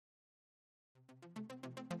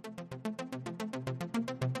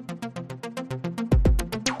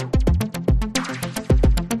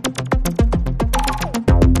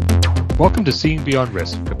Welcome to Seeing Beyond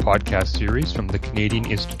Risk, a podcast series from the Canadian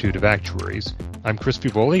Institute of Actuaries. I'm Chris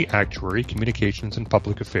Pivoli, Actuary, Communications and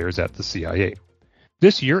Public Affairs at the CIA.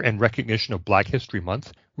 This year, in recognition of Black History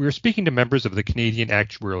Month, we are speaking to members of the Canadian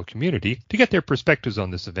actuarial community to get their perspectives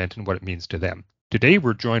on this event and what it means to them. Today,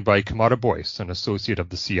 we're joined by Kamada Boyce, an associate of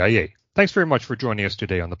the CIA. Thanks very much for joining us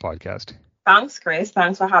today on the podcast. Thanks, Chris.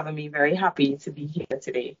 Thanks for having me. Very happy to be here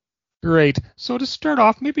today. Great. So to start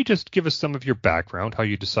off, maybe just give us some of your background, how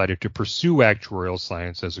you decided to pursue actuarial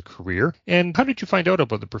science as a career, and how did you find out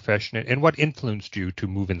about the profession, and what influenced you to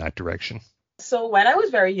move in that direction? So when I was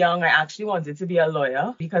very young, I actually wanted to be a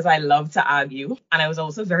lawyer because I loved to argue, and I was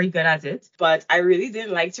also very good at it. But I really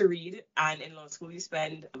didn't like to read, and in law school, you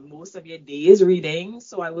spend most of your days reading.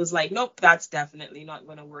 So I was like, nope, that's definitely not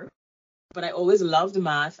going to work. But I always loved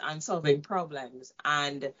math and solving problems,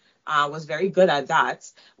 and was very good at that,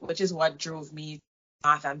 which is what drove me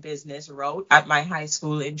math and business route at my high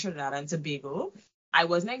school in Trinidad and Tobago. I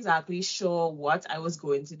wasn't exactly sure what I was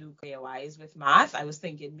going to do career-wise with math. I was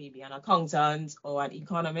thinking maybe an accountant or an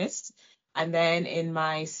economist. And then in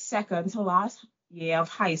my second to last year of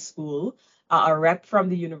high school, a rep from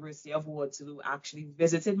the University of Waterloo actually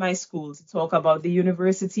visited my school to talk about the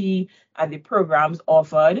university and the programs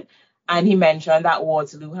offered. And he mentioned that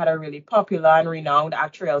Waterloo had a really popular and renowned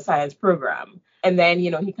actuarial science program. And then,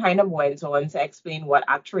 he kind of went on to explain what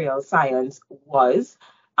actuarial science was,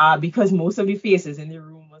 because most of the faces in the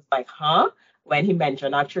room was like, huh, when he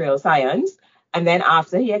mentioned actuarial science. And then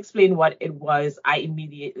after he explained what it was, I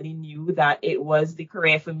immediately knew that it was the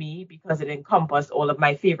career for me because it encompassed all of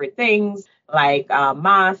my favorite things like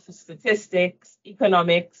math, statistics,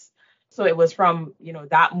 economics. So it was from,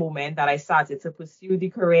 that moment that I started to pursue the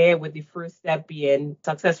career, with the first step being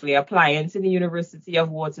successfully applying to the University of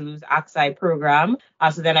Waterloo's ACSI program.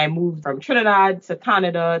 So then I moved from Trinidad to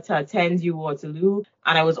Canada to attend U Waterloo.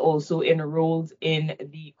 And I was also enrolled in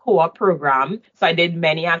the co-op program. So I did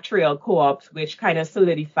many actuarial co-ops, which kind of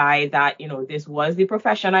solidified that, this was the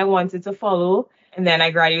profession I wanted to follow. And then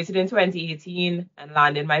I graduated in 2018 and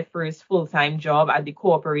landed my first full-time job at the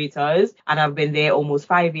Cooperators. And I've been there almost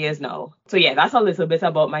 5 years now. So yeah, that's a little bit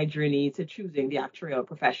about my journey to choosing the actuarial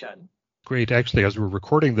profession. Great. Actually, as we're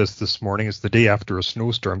recording this morning, it's the day after a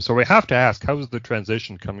snowstorm. So I have to ask, how was the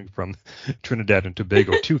transition coming from Trinidad and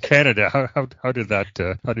Tobago to Canada? How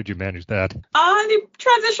did you manage that? The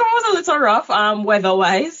transition was a little rough,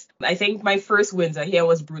 weather-wise. I think my first winter here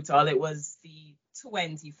was brutal. It was the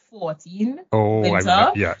 2014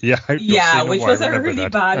 winter. Which was a really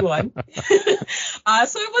bad one.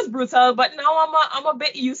 So it was brutal, but now I'm a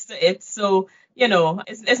bit used to it. So,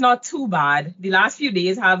 it's not too bad. The last few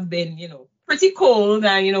days have been, pretty cold.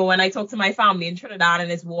 And, when I talk to my family in Trinidad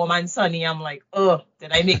and it's warm and sunny, I'm like, oh,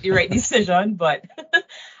 did I make the right decision? But,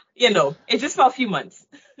 it's just for a few months.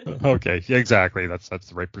 Okay, yeah, exactly. That's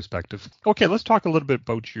the right perspective. Okay, let's talk a little bit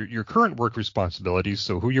about your current work responsibilities.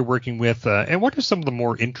 So who you're working with, and what are some of the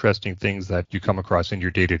more interesting things that you come across in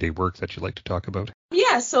your day-to-day work that you'd like to talk about?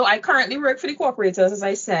 Yeah, so I currently work for the Cooperators, as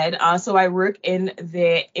I said. So I work in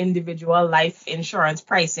the individual life insurance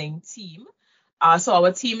pricing team. So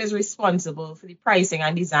our team is responsible for the pricing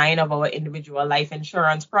and design of our individual life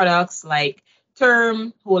insurance products like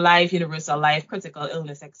term, whole life, universal life, critical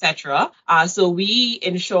illness, etc. So we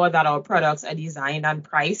ensure that our products are designed and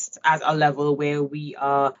priced at a level where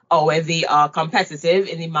where they are competitive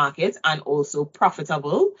in the market and also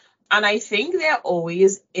profitable. And I think they're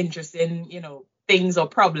always interesting, things or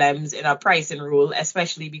problems in our pricing rule,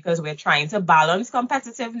 especially because we're trying to balance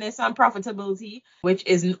competitiveness and profitability, which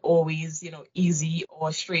isn't always, easy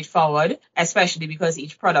or straightforward, especially because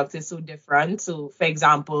each product is so different. So, for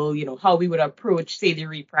example, how we would approach, say, the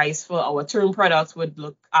reprice for our term products would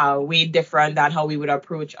look way different than how we would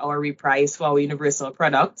approach our reprice for our universal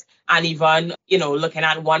product. And even, looking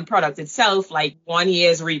at one product itself, like 1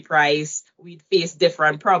 year's reprice, we'd face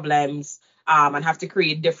different problems. And have to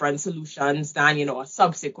create different solutions than, a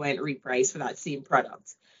subsequent reprice for that same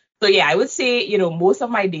product. So yeah, I would say, most of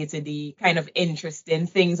my day-to-day kind of interesting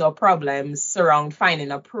things or problems surround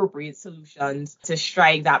finding appropriate solutions to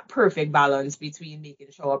strike that perfect balance between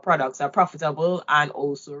making sure our products are profitable and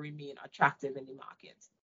also remain attractive in the market.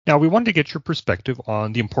 Now, we wanted to get your perspective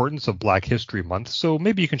on the importance of Black History Month. So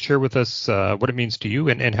maybe you can share with us what it means to you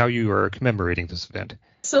and how you are commemorating this event.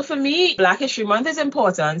 So for me, Black History Month is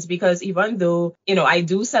important because even though, I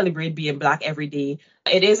do celebrate being Black every day,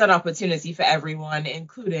 it is an opportunity for everyone,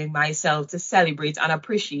 including myself, to celebrate and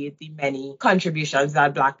appreciate the many contributions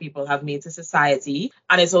that Black people have made to society.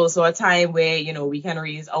 And it's also a time where, we can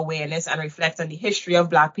raise awareness and reflect on the history of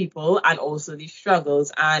Black people and also the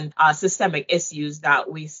struggles and systemic issues that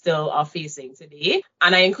we still are facing today.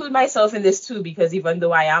 And I include myself in this too, because even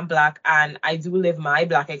though I am Black and I do live my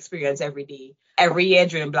Black experience every day, every year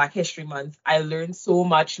during Black History Month, I learned so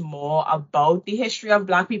much more about the history of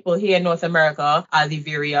Black people here in North America, the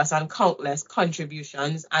various and countless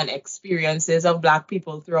contributions and experiences of Black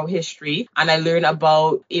people throughout history. And I learned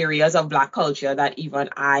about areas of Black culture that even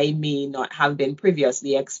I may not have been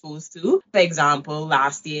previously exposed to. For example,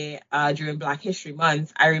 last year during Black History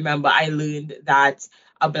Month, I remember I learned that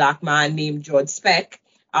a Black man named George Speck,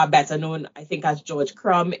 better known, I think, as George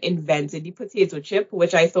Crumb, invented the potato chip,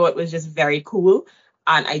 which I thought was just very cool.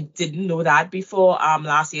 And I didn't know that before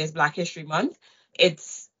last year's Black History Month.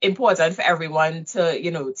 It's important for everyone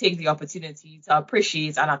to, take the opportunity to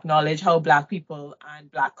appreciate and acknowledge how Black people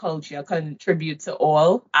and Black culture contribute to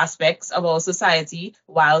all aspects of our society,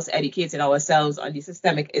 whilst educating ourselves on the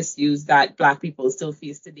systemic issues that Black people still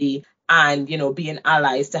face today and, being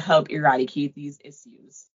allies to help eradicate these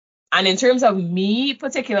issues. And in terms of me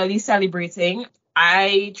particularly celebrating,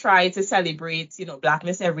 I try to celebrate,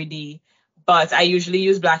 Blackness every day. But I usually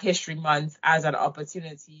use Black History Month as an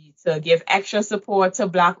opportunity to give extra support to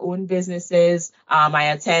Black-owned businesses. I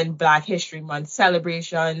attend Black History Month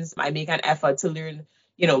celebrations. I make an effort to learn,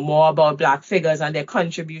 more about Black figures and their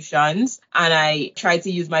contributions. And I try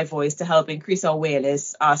to use my voice to help increase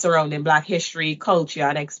awareness surrounding Black history, culture,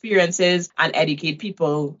 and experiences, and educate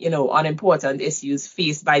people, on important issues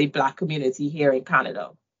faced by the Black community here in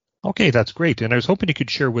Canada. Okay, that's great. And I was hoping you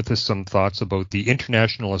could share with us some thoughts about the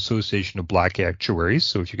International Association of Black Actuaries.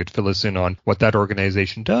 So if you could fill us in on what that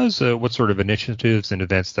organization does, what sort of initiatives and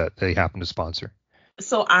events that they happen to sponsor.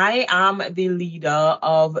 So I am the leader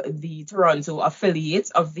of the Toronto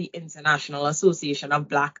affiliate of the International Association of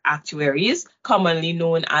Black Actuaries, commonly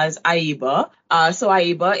known as AIBA. So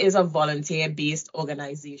AIBA is a volunteer-based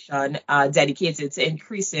organization dedicated to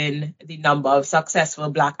increasing the number of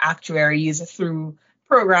successful Black actuaries through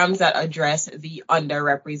programs that address the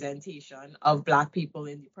underrepresentation of Black people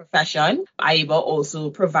in the profession. AIBA also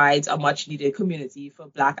provides a much needed community for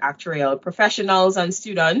Black actuarial professionals and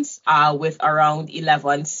students with around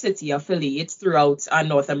 11 city affiliates throughout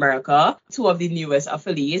North America. Two of the newest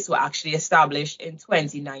affiliates were actually established in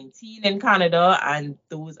 2019 in Canada, and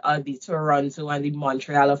those are the Toronto and the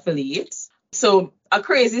Montreal affiliates. So a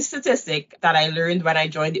crazy statistic that I learned when I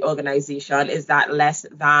joined the organization is that less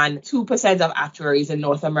than 2% of actuaries in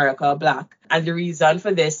North America are Black. And the reason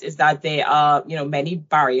for this is that there are, many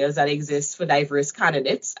barriers that exist for diverse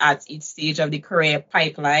candidates at each stage of the career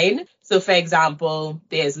pipeline. So, for example,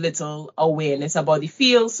 there's little awareness about the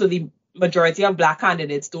field. So the majority of Black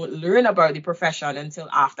candidates don't learn about the profession until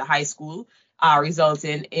after high school,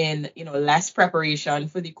 resulting in, less preparation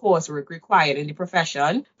for the coursework required in the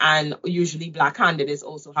profession. And usually Black candidates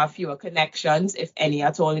also have fewer connections, if any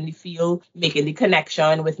at all, in the field, making the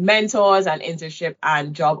connection with mentors and internship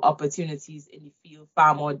and job opportunities in the field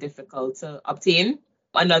far more difficult to obtain.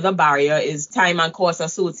 Another barrier is time and cost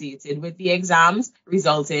associated with the exams,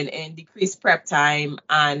 resulting in decreased prep time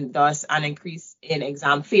and thus an increase in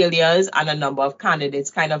exam failures and a number of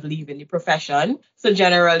candidates kind of leaving the profession. So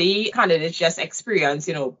generally, candidates just experience,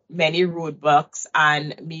 many roadblocks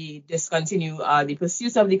and may discontinue the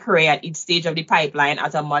pursuit of the career at each stage of the pipeline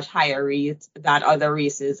at a much higher rate than other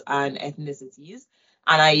races and ethnicities.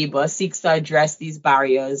 And AIBA seeks to address these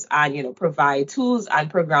barriers and, provide tools and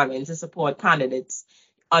programming to support candidates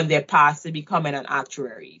on their path to becoming an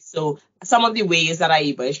actuary. So some of the ways that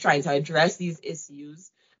AIBA is trying to address these issues,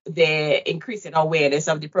 they're increasing awareness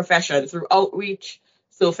of the profession through outreach.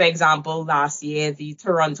 So, for example, last year, the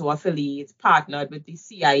Toronto affiliate partnered with the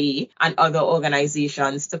CIA and other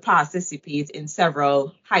organizations to participate in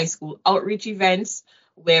several high school outreach events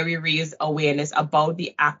where we raise awareness about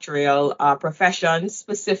the actuarial profession,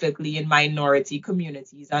 specifically in minority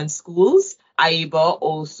communities and schools. AIBA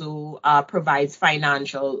also provides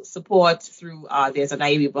financial support through, there's an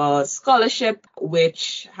AIBA scholarship,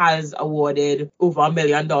 which has awarded over $1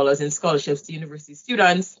 million in scholarships to university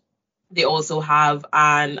students. They also have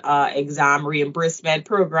an exam reimbursement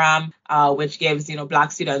program, which gives,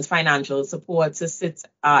 Black students financial support to sit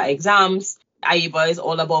exams. AIBA is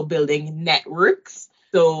all about building networks.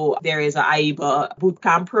 So there is an AIBA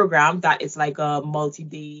bootcamp program that is like a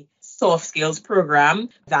multi-day soft skills program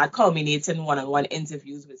that culminates in one-on-one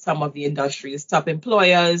interviews with some of the industry's top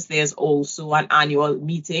employers. There's also an annual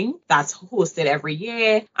meeting that's hosted every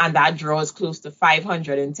year, and that draws close to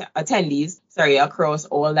 500 attendees across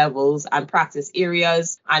all levels and practice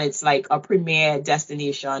areas. And it's like a premier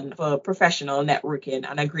destination for professional networking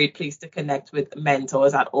and a great place to connect with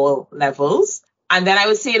mentors at all levels. And then I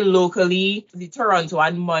would say locally, the Toronto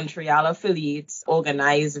and Montreal affiliates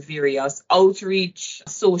organize various outreach,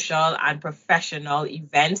 social and professional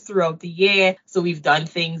events throughout the year. So we've done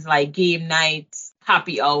things like game nights,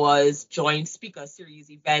 happy hours, joint speaker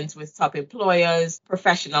series events with top employers,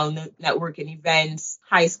 professional networking events,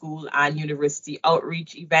 high school and university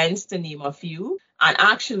outreach events, to name a few. And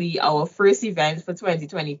actually, our first event for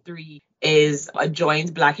 2023 is a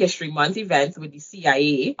joint Black History Month event with the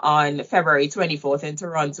CIA on February 24th in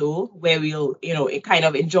Toronto, where we'll, kind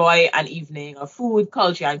of enjoy an evening of food,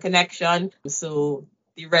 culture, and connection. So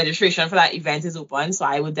the registration for that event is open. So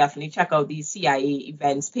I would definitely check out the CIA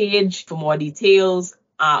events page for more details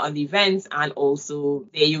on the events. And also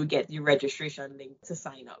there you get the registration link to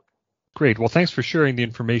sign up. Great. Well, thanks for sharing the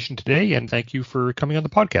information today. And thank you for coming on the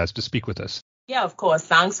podcast to speak with us. Yeah, of course.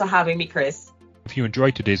 Thanks for having me, Chris. If you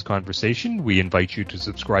enjoyed today's conversation, we invite you to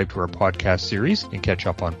subscribe to our podcast series and catch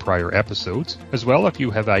up on prior episodes. As well, if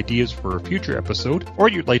you have ideas for a future episode or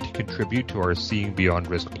you'd like to contribute to our Seeing Beyond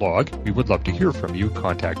Risk blog, we would love to hear from you.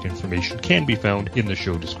 Contact information can be found in the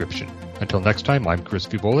show description. Until next time, I'm Chris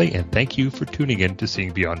Vivoli, and thank you for tuning in to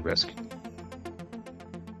Seeing Beyond Risk.